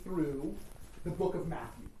through the book of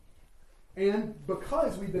Matthew. And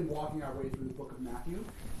because we've been walking our way through the book of Matthew,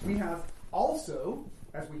 we have also,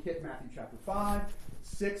 as we hit Matthew chapter 5,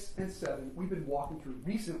 6, and 7, we've been walking through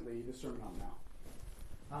recently the Sermon on the Mount.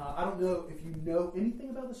 I don't know if you know anything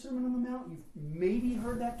about the Sermon on the Mount. You've maybe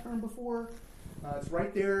heard that term before. It's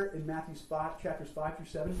right there in Matthew's chapters 5 through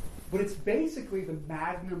 7. But it's basically the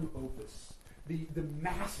magnum opus, the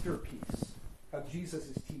masterpiece of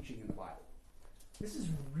Jesus' teaching in the Bible. This is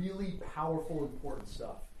really powerful, important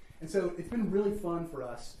stuff. And so it's been really fun for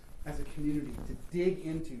us as a community to dig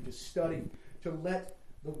into, to study, to let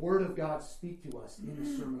the Word of God speak to us in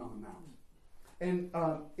the Sermon on the Mount.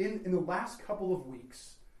 And in the last couple of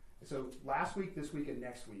weeks, so last week, this week, and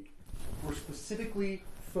next week, we're specifically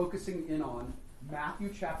focusing in on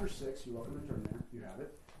Matthew chapter 6. You're welcome to turn there. You have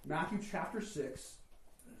it. Matthew chapter 6,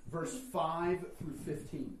 verse 5 through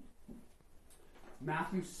 15.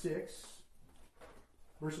 Matthew 6,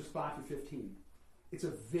 verses 5 through 15. It's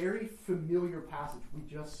a very familiar passage. We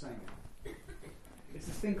just sang it. It's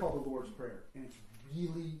this thing called the Lord's Prayer, and it's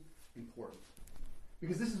really important.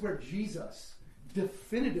 Because this is where Jesus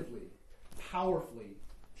definitively, powerfully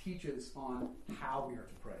teaches on how we are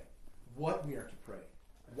to pray, what we are to pray,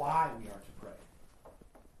 why we are to pray.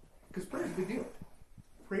 Because prayer is a big deal.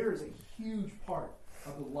 Prayer is a huge part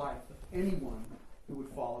of the life of anyone who would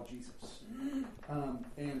follow Jesus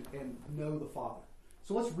and know the Father.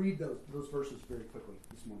 So let's read those verses very quickly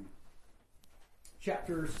this morning.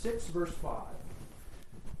 Chapter 6, verse 5.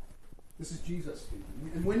 This is Jesus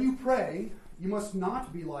speaking. And when you pray, you must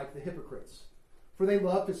not be like the hypocrites, for they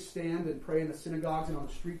love to stand and pray in the synagogues and on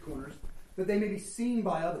the street corners, that they may be seen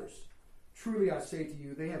by others. Truly I say to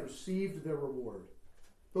you, they have received their reward.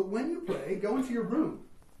 But when you pray, go into your room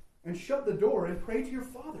and shut the door and pray to your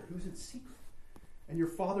Father who's in secret. And your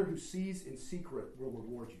Father who sees in secret will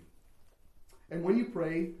reward you. And when you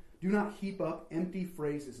pray, do not heap up empty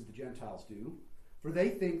phrases as the Gentiles do, for they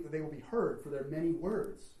think that they will be heard for their many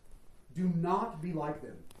words. Do not be like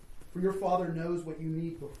them, for your Father knows what you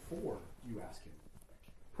need before you ask Him.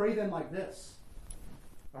 Pray then like this: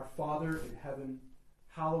 Our Father in heaven,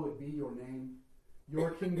 hallowed be your name.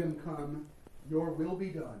 Your kingdom come, your will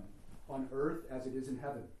be done, on earth as it is in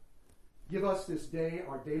heaven. Give us this day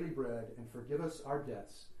our daily bread, and forgive us our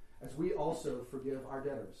debts, as we also forgive our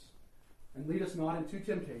debtors. And lead us not into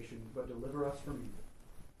temptation, but deliver us from evil.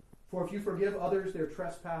 For if you forgive others their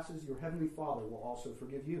trespasses, your heavenly Father will also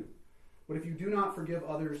forgive you. But if you do not forgive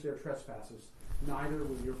others their trespasses, neither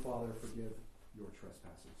will your Father forgive your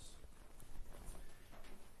trespasses.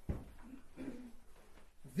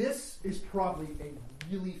 This is probably a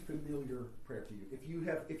really familiar prayer to you. If you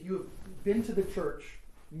have been to the church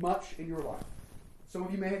much in your life, some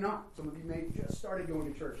of you may have not. Some of you may have just started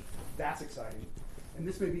going to church. That's exciting. And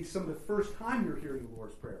this may be some of the first time you're hearing the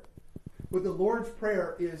Lord's Prayer. But the Lord's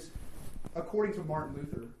Prayer is, according to Martin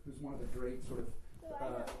Luther, who's one of the great sort of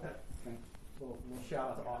little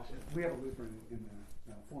shout out to Austin. We have a Lutheran in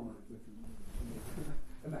the former Lutheran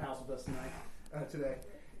in the house with us today.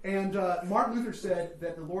 And Martin Luther said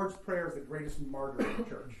that the Lord's Prayer is the greatest martyr in the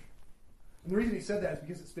church. And the reason he said that is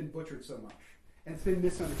because it's been butchered so much. And it's been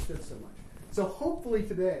misunderstood so much. So hopefully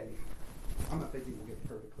today, I'm not thinking we'll get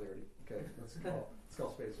perfect clarity. Okay, let's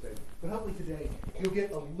call spade a spade. But hopefully today, you'll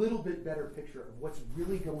get a little bit better picture of what's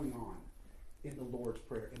really going on in the Lord's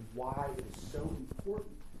Prayer and why it is so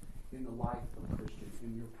important in the life of a Christian,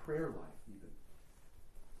 in your prayer life even.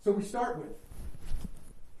 So we start with,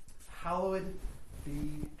 hallowed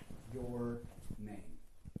be your name.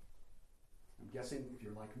 I'm guessing if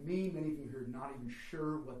you're like me, many of you are not even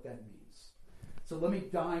sure what that means. So let me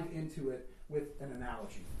dive into it with an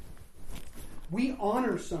analogy. We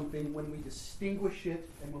honor something when we distinguish it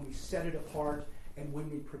and when we set it apart and when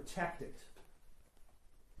we protect it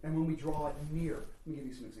and when we draw it near. Let me give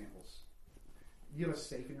you some examples. You have a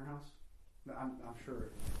safe in your house? I'm sure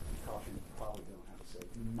you probably don't have a safe.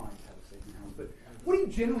 You might have a safe in your house. But what do you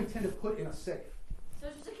generally tend to put in a safe?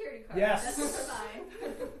 Social security card. Yes. That's what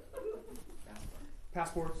we're buying.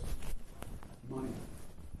 Passports. Money.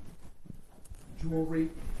 Jewelry,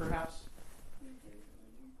 perhaps.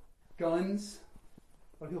 Guns.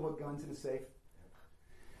 A lot of people put guns in a safe.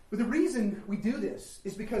 But the reason we do this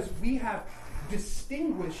is because we have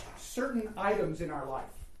distinguished certain items in our life.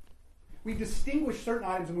 We've distinguished certain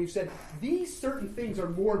items and we've said, these certain things are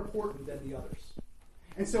more important than the others.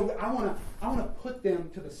 And so I want to put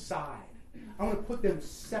them to the side. I want to put them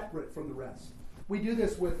separate from the rest. We do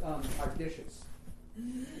this with our dishes.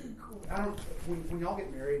 When y'all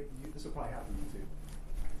get married, this will probably happen to you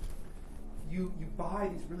too. You buy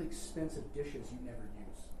these really expensive dishes you never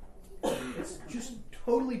use. It's just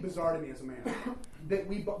totally bizarre to me as a man that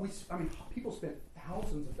people spent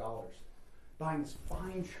thousands of dollars buying this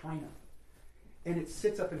fine china, and it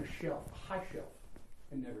sits up in a shelf, a high shelf,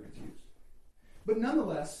 and never gets used. But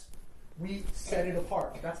nonetheless, we set it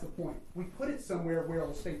apart. That's the point. We put it somewhere where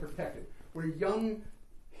it'll stay protected, where young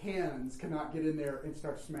hands cannot get in there and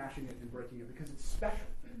start smashing it and breaking it, because it's special.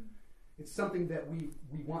 It's something that we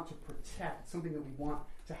want to protect, something that we want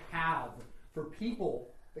to have for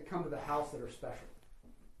people that come to the house that are special.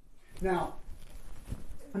 Now,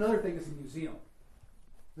 another thing is a museum.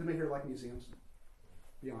 Does anybody here like museums?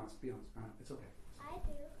 Be honest. It's okay. I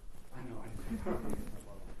do. I know I do.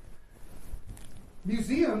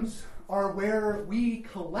 Museums are where we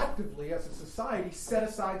collectively, as a society, set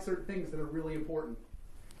aside certain things that are really important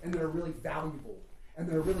and that are really valuable and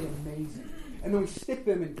that are really amazing. And then we stick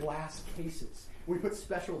them in glass cases. We put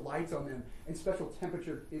special lights on them and special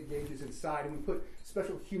temperature gauges inside, and we put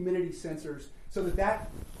special humidity sensors so that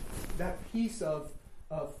piece of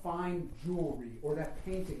fine jewelry or that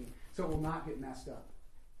painting, so it will not get messed up.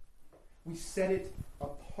 We set it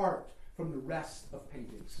apart from the rest of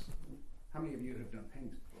paintings. How many of you have done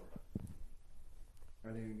paintings before?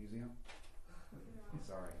 Are they in a museum? No.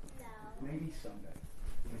 Sorry. No. Maybe someday.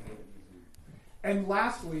 And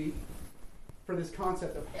lastly, for this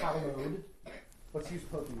concept of hallowed, let's use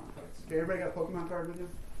Pokemon cards. Okay, everybody got a Pokemon card with you?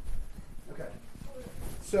 Okay.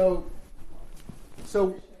 So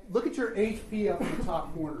look at your HP up in the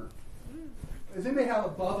top corner. Does anybody have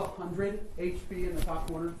above 100 HP in the top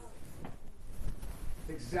corner?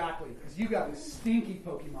 Exactly, because you got the stinky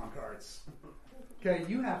Pokemon cards. Okay,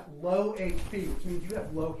 you have low HP, which means you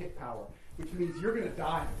have low hit power, which means you're going to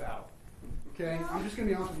die in battle. Okay, I'm just going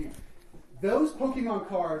to be honest with you. Those Pokemon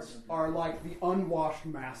cards are like the unwashed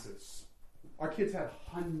masses. Our kids have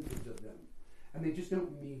hundreds of them, and they just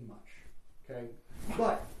don't mean much. Okay,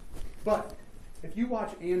 but if you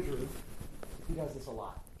watch Andrew, he does this a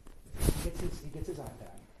lot. He gets his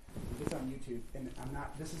iPad, he gets on YouTube, and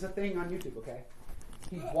this is a thing on YouTube. Okay.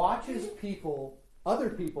 He watches other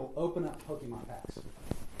people open up Pokemon packs.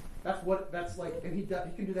 That's like, and he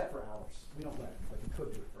can do that for hours. We don't let him, but he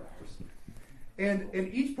could do it for hours. And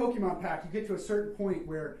in each Pokemon pack, you get to a certain point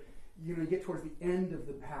where you get towards the end of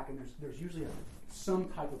the pack, and there's usually some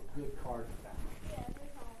type of good card in that. Yeah,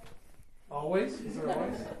 always? Is there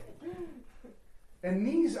always? And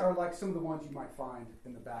these are like some of the ones you might find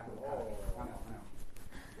in the back of the pack.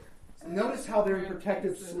 I know. Notice how they're in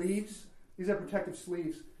protective sleeves. These are protective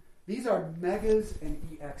sleeves. These are Megas and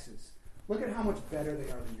EXs. Look at how much better they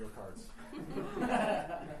are than your cards.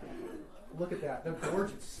 Look at that. They're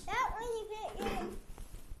gorgeous. that one you get your...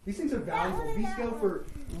 These things are valuable. These go for,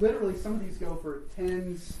 literally, some of these go for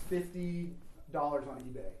 $10s, $50 on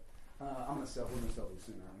eBay. We're going to sell these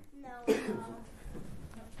soon, aren't we? No.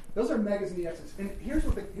 Those are Megas and EXs. And here's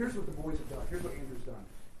what the boys have done. Here's what Andrew's done.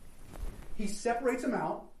 He separates them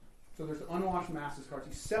out. So there's the unwashed masses cards.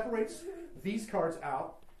 He separates these cards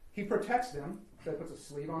out. He protects them. So he puts a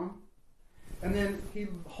sleeve on them. And then he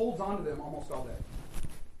holds on to them almost all day.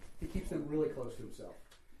 He keeps them really close to himself.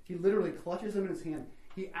 He literally clutches them in his hand.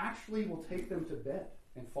 He actually will take them to bed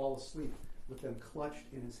and fall asleep with them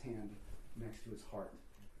clutched in his hand next to his heart.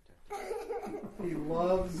 He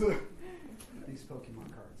loves these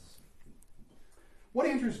Pokemon cards. What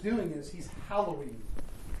Andrew's doing is he's hallowing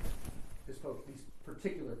these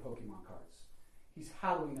particular Pokemon cards. He's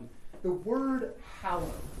hallowing them. The word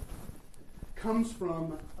hallow comes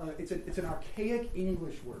from, it's an archaic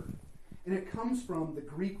English word, and it comes from the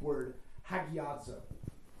Greek word hagiazo.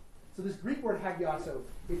 So this Greek word hagiazo,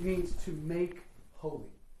 it means to make holy.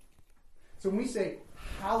 So when we say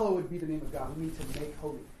hallowed be the name of God, we mean to make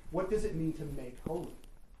holy. What does it mean to make holy?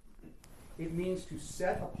 It means to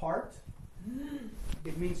set apart,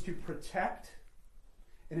 it means to protect,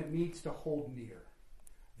 and it means to hold near.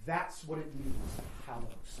 That's what it means to hallow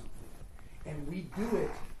something. And we do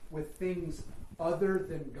it with things other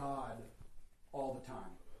than God all the time.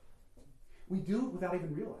 We do it without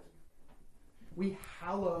even realizing it. We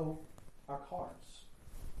hallow our cars.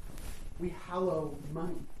 We hallow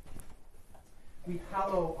money. We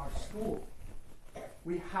hallow our school.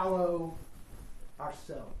 We hallow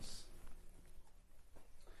ourselves.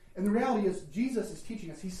 And the reality is, Jesus is teaching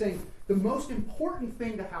us. He's saying the most important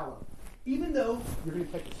thing to hallow, even though you're going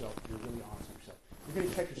to catch yourself, you're really honest with yourself, you're going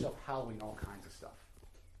to catch yourself hallowing all kinds of stuff.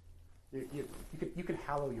 You can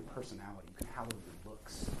hallow your personality. You can hallow your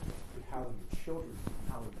looks. You can hallow your children. You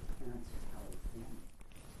can hallow your parents. You can hallow your family.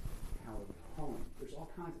 You can hallow your home. There's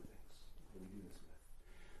all kinds of things that we do this with.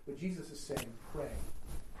 But Jesus is saying, pray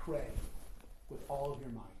with all of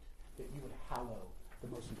your might that you would hallow the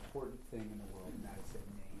most important thing in the world, and that is the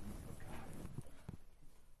name of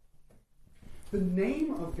The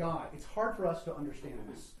name of God, it's hard for us to understand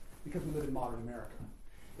this because we live in modern America.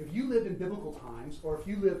 If you lived in biblical times, or if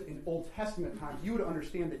you lived in Old Testament times, you would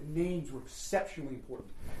understand that names were exceptionally important.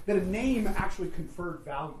 That a name actually conferred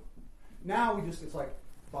value. Now it's like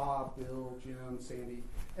Bob, Bill, Jim, Sandy,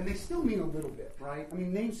 and they still mean a little bit, right? I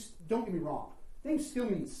mean, names, don't get me wrong, names still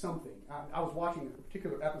mean something. I was watching a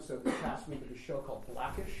particular episode this past week of a show called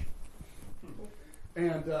Blackish,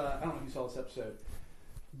 and I don't know if you saw this episode,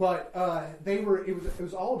 but it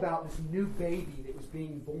was all about this new baby that was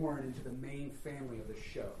being born into the main family of the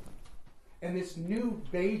show. And this new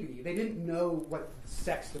baby, they didn't know what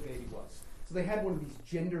sex the baby was. So they had one of these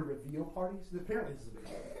gender reveal parties. Apparently this is a big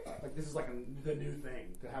deal. Like, this is like the new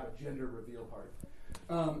thing, to have a gender reveal party.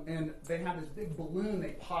 And they had this big balloon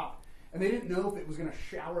they popped, and they didn't know if it was going to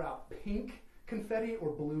shower out pink confetti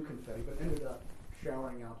or blue confetti, but it ended up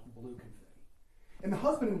showering out blue confetti. And the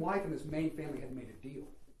husband and wife in this main family had made a deal.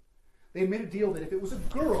 They had made a deal that if it was a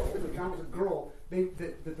girl, if the child was a girl,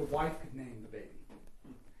 that the wife could name the baby.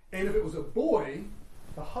 And if it was a boy,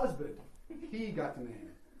 the husband, he got to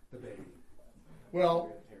name the baby.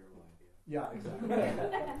 Well, yeah, exactly.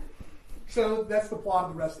 So that's the plot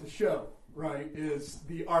of the rest of the show, right? Is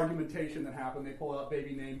the argumentation that happened. They pull out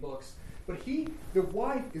baby name books. But the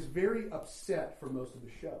wife is very upset for most of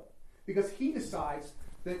the show because he decides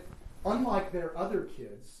that unlike their other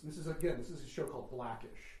kids, this is a show called Blackish.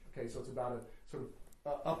 Okay, so it's about a sort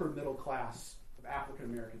of upper middle class of African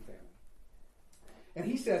American family. And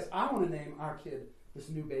he says, I want to name our kid, this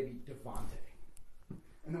new baby, Devontae.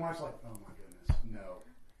 And the wife's like, oh my goodness, no,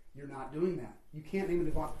 you're not doing that. You can't name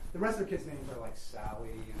him Devontae. The rest of the kids' names are like Sally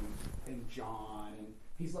and John. And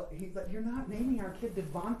he's like, you're not naming our kid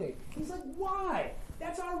Devontae. He's like, why?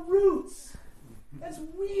 That's our roots. That's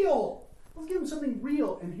real. Let's give him something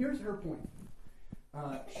real. And here's her point.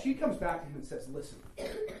 She comes back to him and says, listen,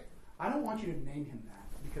 I don't want you to name him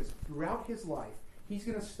that because throughout his life, he's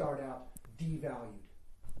going to start out devalued.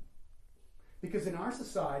 Because in our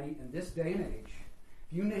society, in this day and age,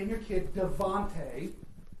 if you name your kid Devontae,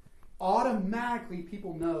 automatically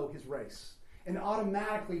people know his race. And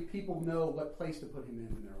automatically people know what place to put him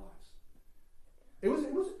in their lives. It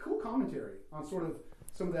was a cool commentary on sort of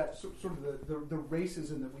some of that, sort of the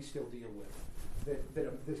racism that we still deal with.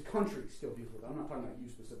 That this country still deals with. I'm not talking about you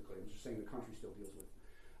specifically. I'm just saying the country still deals with.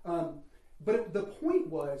 But the point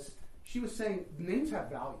was, she was saying names have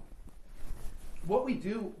value. What we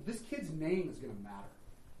do, this kid's name is going to matter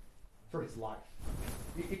for his life.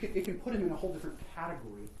 It can put him in a whole different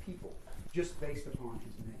category of people just based upon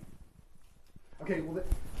his name. Okay, well,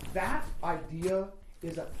 that idea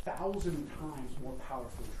is 1,000 times more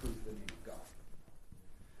powerful truth than the name of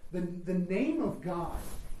God. The name of God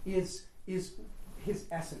is his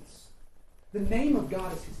essence. The name of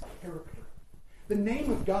God is his character. The name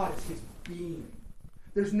of God is his being.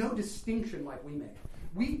 There's no distinction like we make.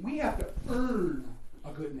 We have to earn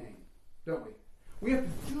a good name, don't we? We have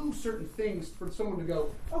to do certain things for someone to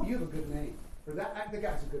go, oh, you have a good name. Or the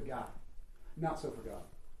guy's a good guy. Not so for God.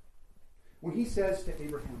 When he says to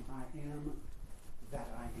Abraham, I am that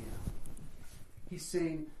I am, he's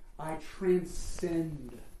saying, I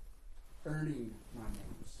transcend earning my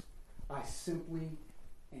names. I simply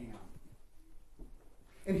am.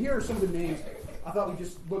 And here are some of the names. I thought we'd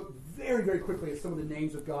just look very, very quickly at some of the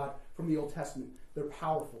names of God from the Old Testament. They're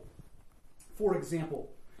powerful. For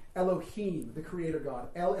example, Elohim, the Creator God.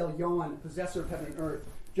 El Elyon, possessor of heaven and earth.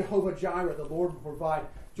 Jehovah Jireh, the Lord will provide.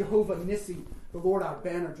 Jehovah Nissi, the Lord our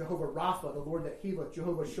banner. Jehovah Rapha, the Lord that healeth.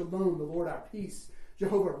 Jehovah Shalom, the Lord our peace.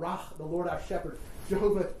 Jehovah Rach, the Lord our shepherd.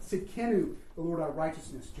 Jehovah Sidkenu, the Lord our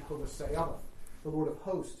righteousness. Jehovah Sabaoth, the Lord of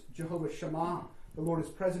hosts. Jehovah Shammah, the Lord is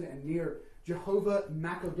present and near. Jehovah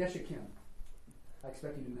Makodeshakim. I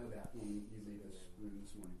expect you to know that when you leave this room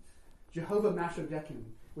this morning. Jehovah Mashodekim,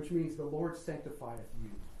 which means the Lord sanctifieth you.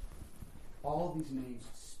 All these names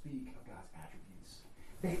speak of God's attributes.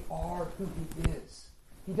 They are who he is.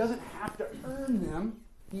 He doesn't have to earn them.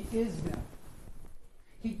 He is them.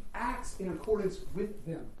 He acts in accordance with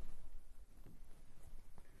them.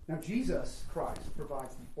 Now, Jesus Christ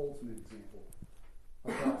provides the ultimate example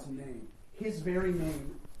of God's name. His very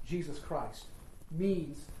name, Jesus Christ,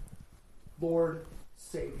 means Lord,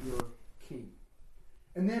 Savior, King.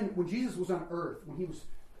 And then when Jesus was on earth, when he was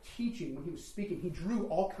teaching, when he was speaking, he drew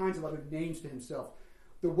all kinds of other names to himself.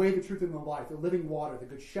 The way, the truth, and the life, the living water, the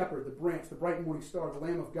good shepherd, the branch, the bright morning star, the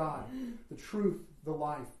Lamb of God, the truth, the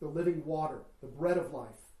life, the living water, the bread of life.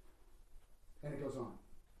 And it goes on.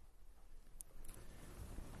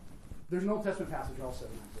 There's an Old Testament passage also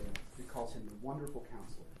in Isaiah that calls him the wonderful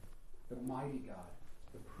counselor, the mighty God,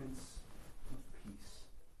 the Prince of Peace.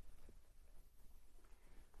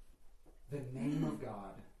 The name of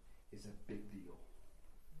God is a big deal.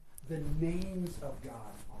 The names of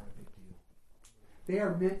God are a big deal. They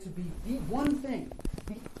are meant to be the one thing,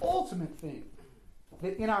 the ultimate thing,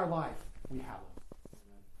 that in our life we hallow.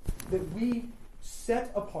 That we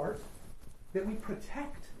set apart, that we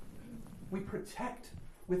protect. We protect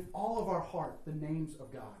with all of our heart the names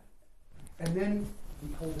of God. And then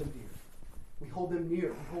we hold them dear. We hold them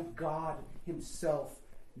near. We hold God himself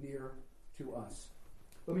near to us.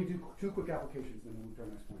 Let me do 2 quick applications, then we'll move to our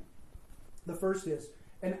next point. The first is,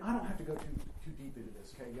 and I don't have to go too deep into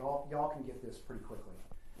this, okay? Y'all can get this pretty quickly.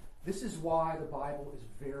 This is why the Bible is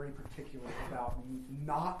very particular about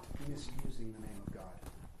not misusing the name of God.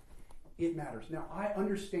 It matters. Now, I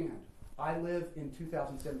understand. I live in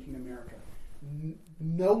 2017 America.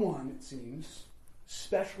 No one, it seems,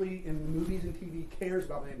 especially in movies and TV, cares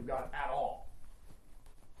about the name of God at all.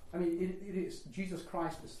 I mean, it is. Jesus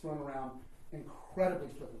Christ is thrown around incredibly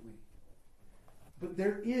flippantly. But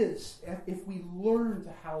there is, if we learn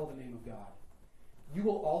to hallow the name of God, you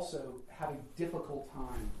will also have a difficult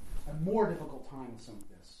time, a more difficult time with some of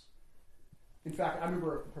this. In fact, I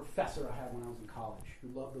remember a professor I had when I was in college who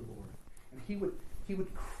loved the Lord. And he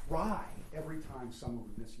would cry every time someone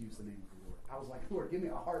would misuse the name of the Lord. I was like, Lord, give me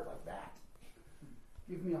a heart like that.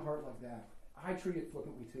 Give me a heart like that. I treat it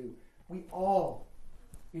flippantly too. We all,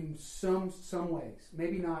 in some ways,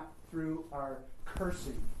 maybe not through our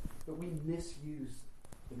cursing, but we misuse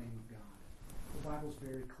the name of God. The Bible's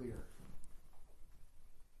very clear.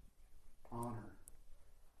 Honor.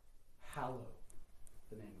 Hallow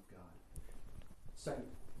the name of God.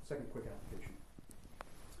 Second quick application.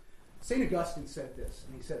 St. Augustine said this,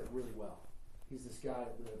 and he said it really well. He's this guy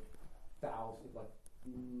that lived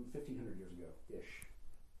 1,500 years ago-ish,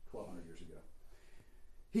 1,200 years ago.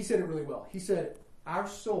 He said it really well. He said, our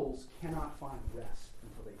souls cannot find rest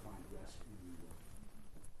until they find rest in the Lord.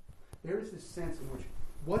 There is this sense in which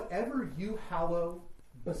whatever you hallow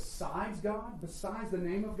besides God, besides the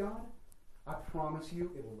name of God, I promise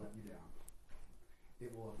you it will let you down.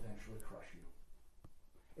 It will eventually crush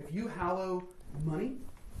you. If you hallow money,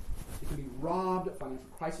 it can be robbed, a financial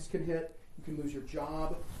crisis can hit, you can lose your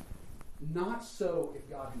job. Not so if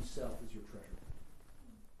God himself is your treasure.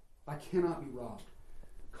 I cannot be robbed.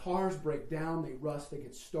 Cars break down, they rust, they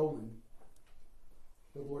get stolen.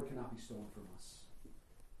 The Lord cannot be stolen from us.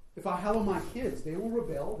 If I hallow my kids, they will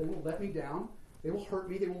rebel, they will let me down, they will hurt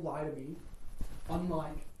me, they will lie to me,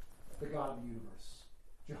 unlike the God of the universe,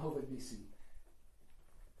 Jehovah Nissi.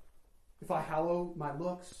 If I hallow my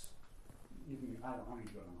looks, I don't need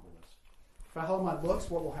to go down the whole list. If I hallow my looks,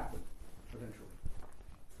 what will happen eventually?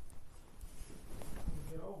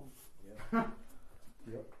 You get old. Yeah.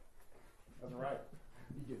 Yep. That's right.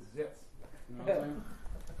 You get zits. You know what I'm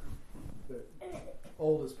saying?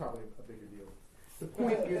 Old is probably a bigger deal. The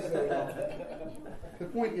point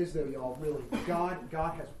is though, y'all, really, God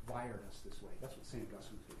has wired us this way. That's what St.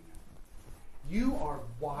 Augustine was getting at. You are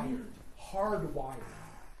wired, hardwired,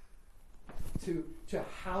 to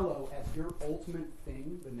hallow as your ultimate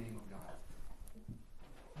thing the name of God.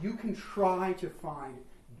 You can try to find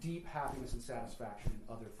deep happiness and satisfaction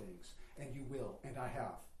in other things, and you will, and I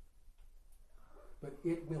have. But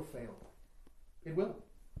it will fail. It will.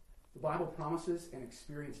 The Bible promises and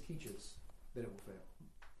experience teaches that it will fail.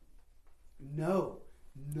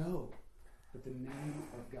 Know that the name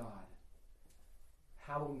of God,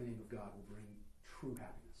 hallowing the name of God, will bring true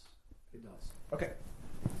happiness. It does. Okay.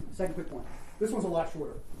 Second quick point. This one's a lot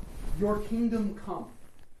shorter. Your kingdom come.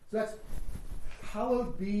 So that's,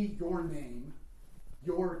 hallowed be your name,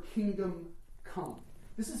 your kingdom come.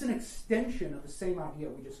 This is an extension of the same idea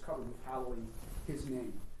we just covered with hallowing his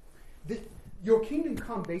name. Your kingdom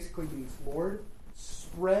come basically means, Lord,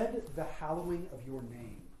 spread the hallowing of your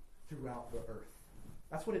name throughout the earth.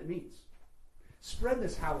 That's what it means. Spread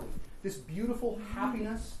this hallowing, this beautiful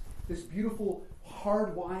happiness, this beautiful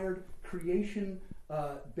hardwired creation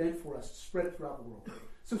bent for us, spread it throughout the world.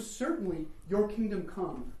 So certainly, your kingdom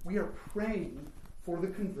come, we are praying for the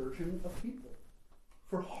conversion of people,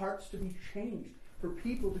 for hearts to be changed, for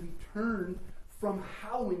people to be turned from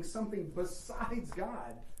hallowing something besides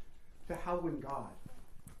God to hallowing God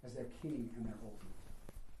as their king and their ultimate.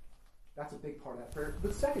 That's a big part of that prayer.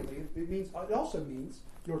 But secondly, it also means,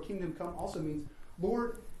 your kingdom come also means,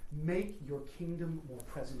 Lord, make your kingdom more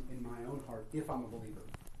present in my own heart if I'm a believer.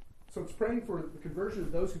 So it's praying for the conversion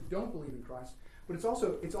of those who don't believe in Christ, but it's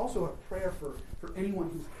also a prayer for anyone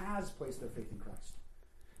who has placed their faith in Christ.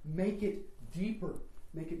 Make it deeper,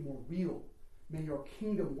 make it more real. May your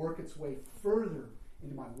kingdom work its way further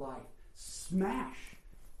into my life. Smash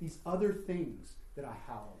these other things that I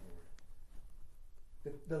hallow,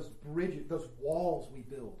 Lord. Those bridges, those walls we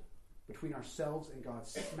build between ourselves and God.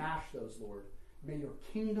 Smash those, Lord. May your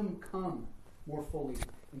kingdom come more fully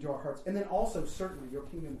into our hearts. And then also, certainly, your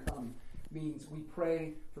kingdom come means we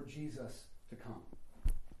pray for Jesus to come.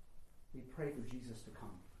 We pray for Jesus to come.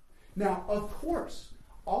 Now, of course,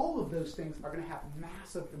 all of those things are going to have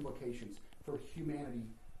massive implications for humanity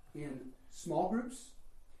in small groups,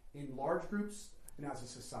 in large groups, and as a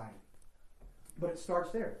society. But it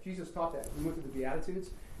starts there. Jesus taught that. We went through the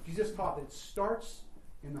Beatitudes. Jesus taught that it starts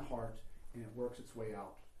in the heart and it works its way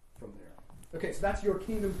out from there. Okay, so that's your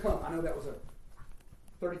kingdom come. I know that was a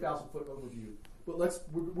 30,000-foot overview. But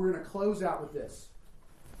we're going to close out with this.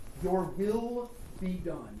 Your will be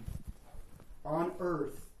done on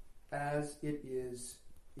earth as it is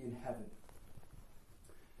in heaven.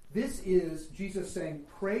 This is Jesus saying,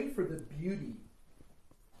 pray for the beauty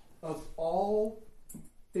of all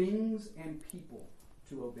things and people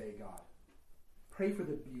to obey God. Pray for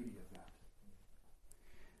the beauty of that.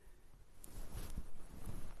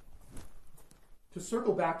 To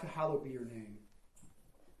circle back to hallowed be your name,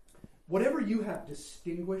 whatever you have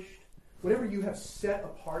distinguished, whatever you have set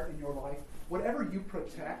apart in your life, whatever you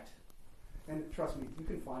protect, and trust me, you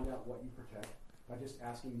can find out what you protect by just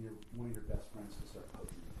asking one of your best friends to start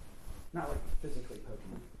poking you. Not like physically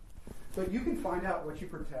poking you. But you can find out what you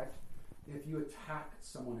protect if you attack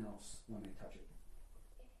someone else when they touch it,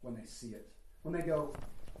 when they see it. When they go,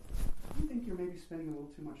 do you think you're maybe spending a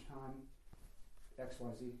little too much time,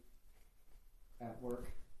 XYZ, at work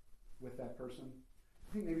with that person?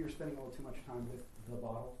 I think maybe you're spending a little too much time with the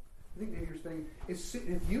bottle. I think maybe you're spending...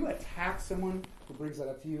 If you attack someone who brings that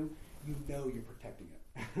up to you, you know you're protecting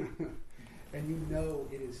it. And you know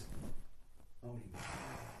it is owning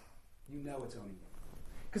you. You know it's owning you.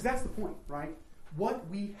 Because that's the point, right? What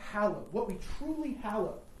we hallow, what we truly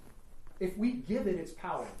hallow, if we give it its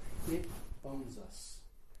power, it owns us.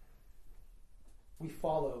 We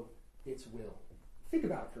follow its will. Think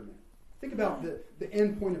about it for a minute. Think about the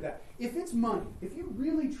end point of that. If it's money, if you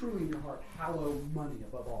really, truly in your heart hallow money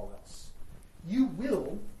above all else, you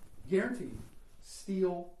will, guaranteed,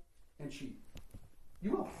 steal and cheat.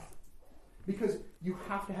 You will. Because you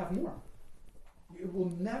have to have more. It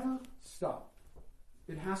will never stop.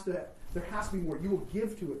 There has to be more. You will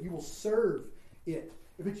give to it. You will serve it.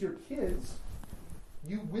 If it's your kids,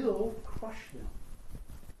 you will crush them.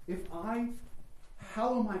 If I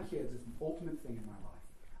hallow my kids as the ultimate thing in my life,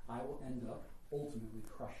 I will end up ultimately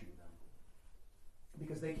crushing them.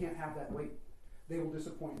 Because they can't have that weight. They will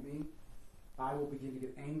disappoint me. I will begin to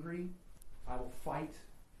get angry. I will fight.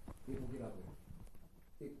 It will get ugly.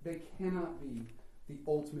 They cannot be the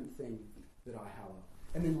ultimate thing that I hallow.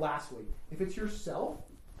 And then lastly, if it's yourself,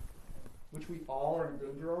 which we all are in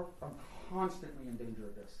danger of, I'm constantly in danger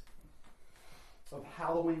of this, of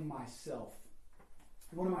hallowing myself.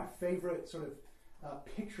 One of my favorite sort of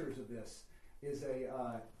pictures of this is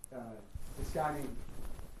this guy named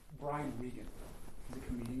Brian Regan. He's a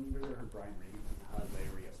comedian. You've ever heard Brian Regan?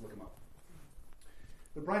 Hilarious. Look him up.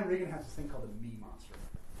 But Brian Regan has this thing called the me monster.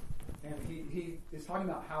 And he is talking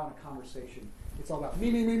about how in a conversation, it's all about me.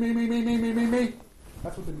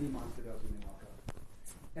 That's what the me monster does when they walk up.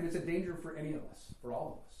 And it's a danger for any of us, for all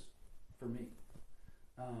of us, for me,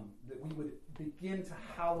 that we would begin to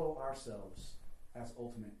hallow ourselves as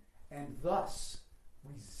ultimate and thus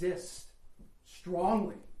resist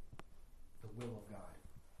strongly the will of God.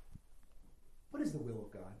 What is the will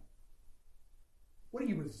of God? What are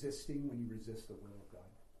you resisting when you resist the will of God?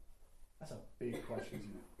 That's a big question,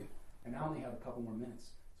 isn't it? And I only have a couple more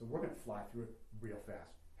minutes, so we're going to fly through it real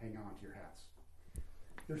fast. Hang on to your hats.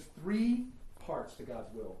 There's three parts to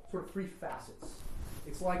God's will, sort of three facets.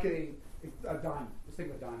 It's like a diamond. Let's think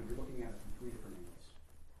of a diamond. You're looking at it from three different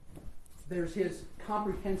angles. There's his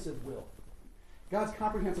comprehensive will. God's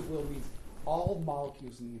comprehensive will means all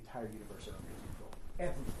molecules in the entire universe are under his control.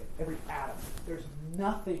 Everything, every atom. There's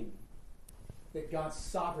nothing that God's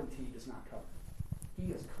sovereignty does not cover.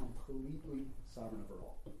 He is completely sovereign over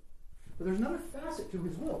all. But there's another facet to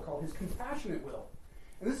his will called his compassionate will.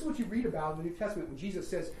 And this is what you read about in the New Testament when Jesus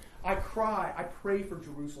says, I pray for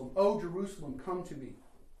Jerusalem. Oh, Jerusalem, come to me.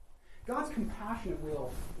 God's compassionate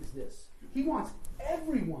will is this. He wants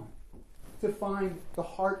everyone to find the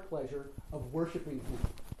heart pleasure of worshiping him,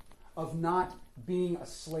 of not being a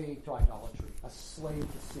slave to idolatry, a slave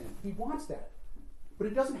to sin. He wants that. But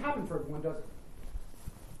it doesn't happen for everyone, does it?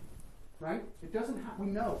 Right? It doesn't happen.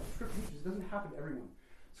 We know, Scripture teaches it doesn't happen to everyone.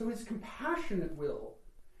 So his compassionate will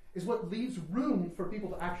is what leaves room for people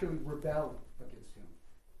to actually rebel against him.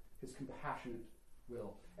 His compassionate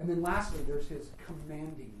will. And then lastly, there's his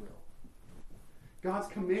commanding will. God's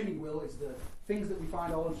commanding will is the things that we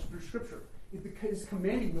find all through Scripture. His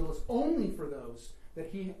commanding will is only for those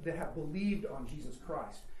that have believed on Jesus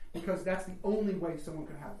Christ, because that's the only way someone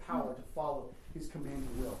can have power to follow his commanding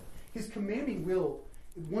will. His commanding will,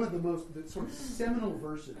 one of the sort of seminal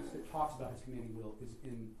verses that talks about his commanding will is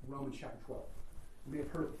in Romans chapter 12. You may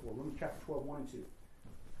have heard it before. Romans chapter 12, 1 and 2.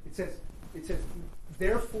 It says,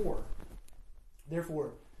 therefore,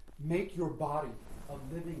 make your body a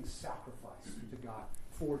living sacrifice to God,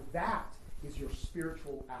 for that is your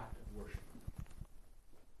spiritual act of worship.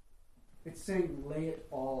 It's saying lay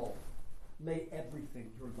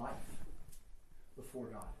everything, your life, before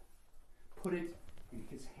God. Put it in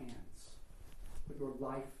his hands. Put your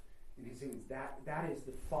life in his hands. That is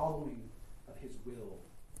the following of his will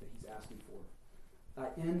that he's asking for. I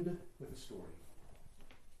end with a story.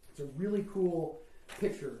 It's a really cool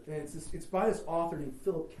picture. And it's by this author named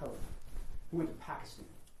Philip Keller, who went to Pakistan.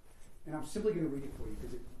 And I'm simply going to read it for you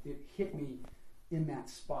because it hit me in that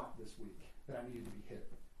spot this week that I needed to be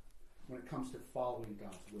hit when it comes to following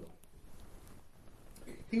God's will.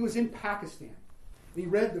 He was in Pakistan. And he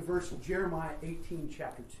read the verse of Jeremiah 18,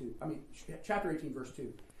 chapter 18, verse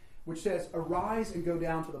 2, which says, "Arise and go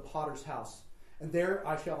down to the potter's house, and there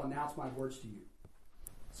I shall announce my words to you."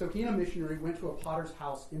 So he and a missionary went to a potter's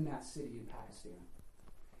house in that city in Pakistan.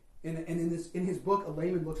 And in his book, A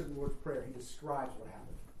Layman Looks at the Lord's Prayer, he describes what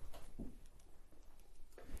happened.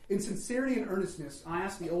 In sincerity and earnestness, I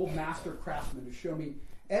asked the old master craftsman to show me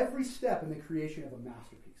every step in the creation of a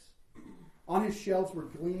masterpiece. On his shelves were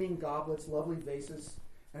gleaming goblets, lovely vases,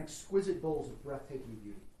 and exquisite bowls of breathtaking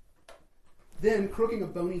beauty. Then, crooking a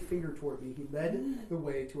bony finger toward me, he led the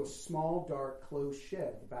way to a small, dark, closed shed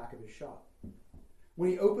at the back of his shop. When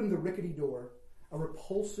he opened the rickety door, a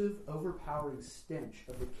repulsive, overpowering stench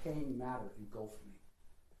of decaying matter engulfed me.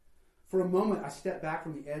 For a moment, I stepped back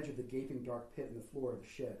from the edge of the gaping dark pit in the floor of the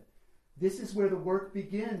shed. "This is where the work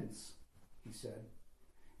begins," he said,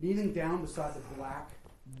 kneeling down beside the black,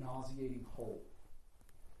 nauseating hole.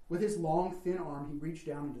 With his long, thin arm, he reached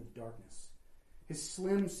down into the darkness. His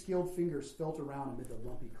slim, skilled fingers felt around amid the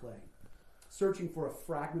lumpy clay, searching for a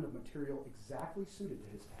fragment of material exactly suited to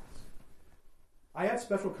his task. "I add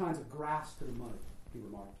special kinds of grass to the mud," he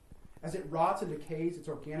remarked. "As it rots and decays, its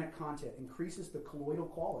organic content increases the colloidal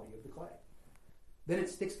quality of the clay. Then it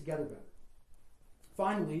sticks together better."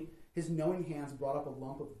 Finally, his knowing hands brought up a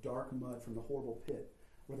lump of dark mud from the horrible pit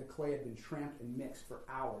where the clay had been tramped and mixed for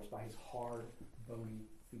hours by his hard, bony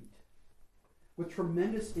feet. With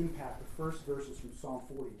tremendous impact, the first verses from Psalm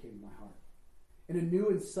 40 came to my heart. In a new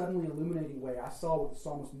and suddenly illuminating way, I saw what the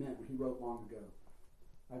psalmist meant when he wrote long ago.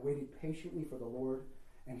 "I waited patiently for the Lord,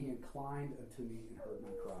 and he inclined unto me and heard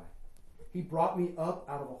my cry. He brought me up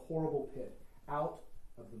out of a horrible pit, out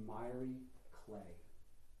of the miry clay."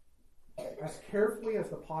 As carefully as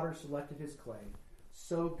the potter selected his clay,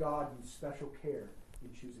 so God used special care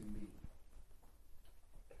in choosing me.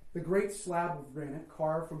 The great slab of granite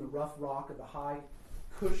carved from the rough rock of the high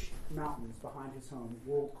Kush mountains behind his home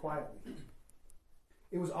whirled quietly.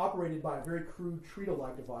 It was operated by a very crude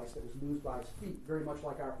treadle-like device that was moved by his feet, very much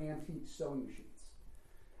like our antique sewing machines.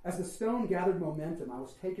 As the stone gathered momentum, I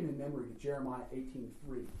was taken in memory to Jeremiah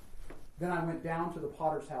 18:3. "Then I went down to the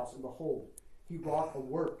potter's house, and behold, he wrought a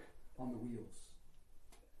work on the wheels."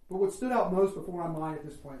 But what stood out most before my mind at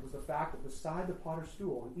this point was the fact that beside the potter's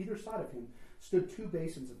stool, on either side of him, stood 2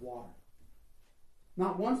 basins of water.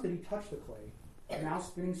 Not once did he touch the clay, now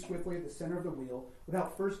spinning swiftly at the center of the wheel,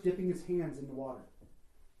 without first dipping his hands in the water.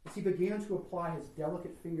 As he began to apply his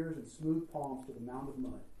delicate fingers and smooth palms to the mound of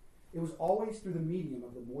mud, it was always through the medium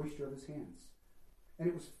of the moisture of his hands. And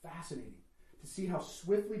it was fascinating to see how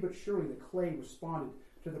swiftly but surely the clay responded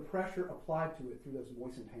to the pressure applied to it through those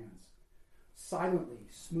moistened hands. Silently,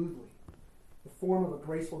 smoothly, the form of a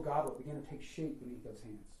graceful goblet began to take shape beneath those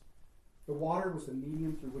hands. The water was the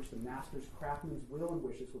medium through which the master's craftsman's will and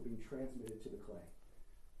wishes were being transmitted to the clay.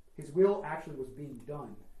 His will actually was being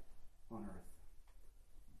done on earth.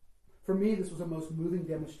 For me, this was a most moving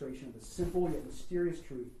demonstration of the simple yet mysterious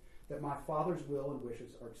truth that my Father's will and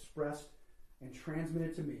wishes are expressed and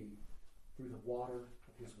transmitted to me through the water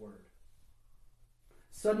of his word.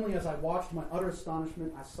 Suddenly, as I watched, to my utter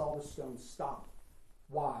astonishment, I saw the stone stop.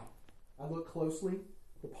 Why? I looked closely.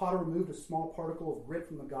 The potter removed a small particle of grit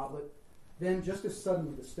from the goblet. Then, just as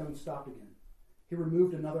suddenly, the stone stopped again. He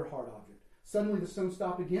removed another hard object. Suddenly, the stone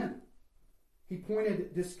stopped again. He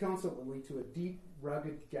pointed disconsolately to a deep,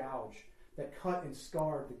 rugged gouge that cut and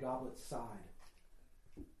scarred the goblet's side.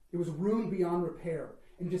 It was ruined beyond repair.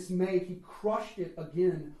 In dismay, he crushed it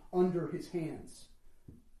again under his hands.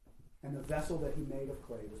 And the vessel that he made of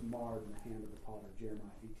clay was marred in the hand of the potter, Jeremiah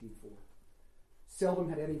 18:4. Seldom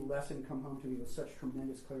had any lesson come home to me with such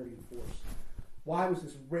tremendous clarity and force. Why was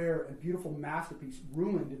this rare and beautiful masterpiece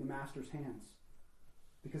ruined in the master's hands?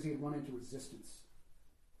 Because he had run into resistance.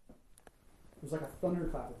 It was like a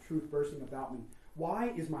thunderclap of truth bursting about me. Why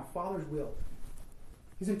is my Father's will,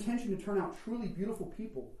 his intention to turn out truly beautiful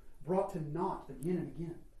people, brought to naught again and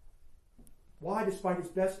again? Why, despite his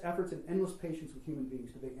best efforts and endless patience with human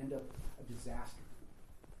beings, do they end up a disaster?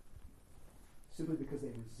 Simply because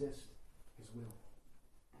they resist his will.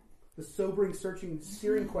 The sobering, searching,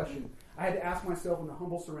 searing question I had to ask myself in the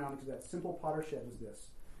humble surroundings of that simple potter's shed was this: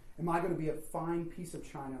 am I going to be a fine piece of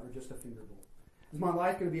china or just a finger bowl? Is my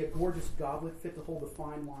life going to be a gorgeous goblet fit to hold the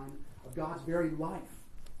fine wine of God's very life,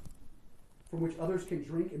 from which others can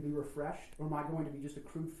drink and be refreshed? Or am I going to be just a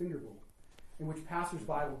crude finger bowl, in which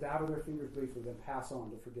passers-by will dabble their fingers briefly, then pass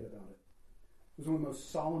on to forget about it? It was one of the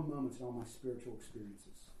most solemn moments in all my spiritual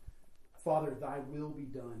experiences. Father, thy will be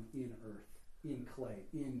done in earth, in clay,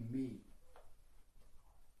 in me,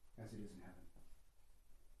 as it is in heaven.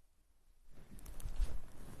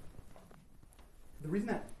 The reason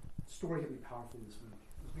that story hit me powerfully this week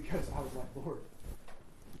was because I was like, Lord,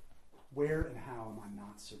 where and how am I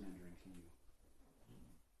not surrendering to you?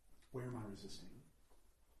 Where am I resisting?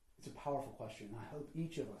 It's a powerful question, and I hope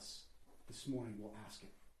each of us this morning will ask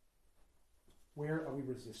it. Where are we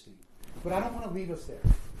resisting? But I don't want to leave us there.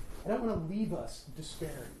 I don't want to leave us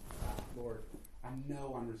despairing. Lord, I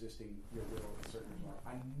know I'm resisting your will in certain ways.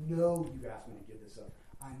 I know you've asked me to give this up.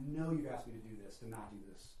 I know you've asked me to do this, to not do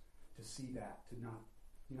this, to see that, to not.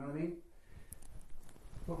 You know what I mean?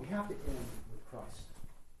 But we have to end with Christ.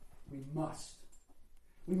 We must.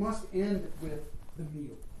 We must end with the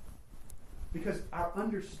meal. Because our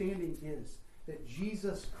understanding is that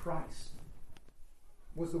Jesus Christ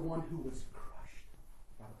was the one who was crushed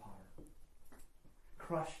by the potter.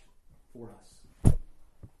 Crushed for us.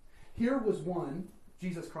 Here was one,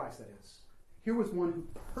 Jesus Christ that is, here was one who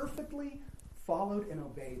perfectly followed and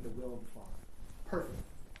obeyed the will of the Father. Perfect.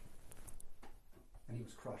 And he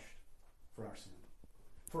was crushed for our sin,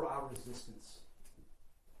 for our resistance.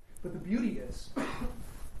 But the beauty is,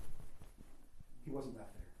 he wasn't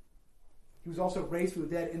left there. He was also raised from the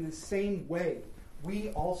dead. In the same way, we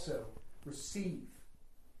also receive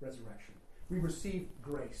resurrection. We receive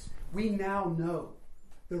grace. We now know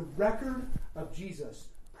the record of Jesus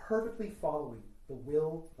perfectly following the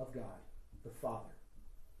will of God, the Father,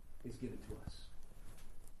 is given to us.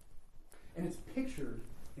 And it's pictured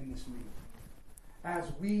in this meal. As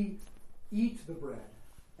we eat the bread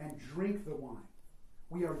and drink the wine,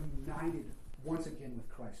 we are united once again with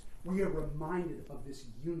Christ. We are reminded of this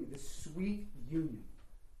union, this sweet union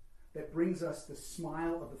that brings us the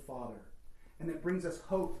smile of the Father and that brings us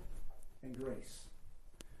hope and grace.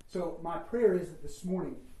 So my prayer is that this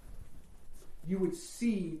morning you would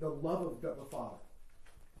see the love of the Father,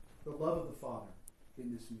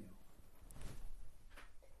 in this meal.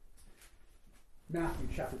 Matthew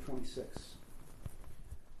chapter 26.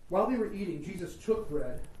 While they were eating, Jesus took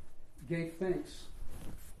bread, gave thanks,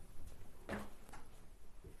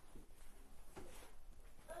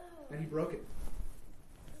 and he broke it.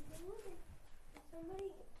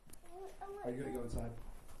 Are you going to go inside?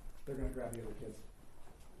 They're going to grab the other kids.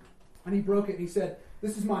 And he broke it, and he said,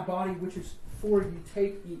 "This is my body, which is for you.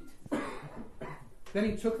 Take, eat." Then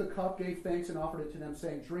he took the cup, gave thanks, and offered it to them,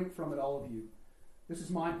 saying, "Drink from it, all of you. This is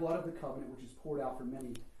my blood of the covenant, which is poured out for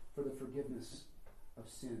many for the forgiveness of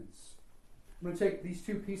sins." I'm going to take these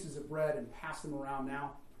two pieces of bread and pass them around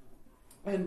now.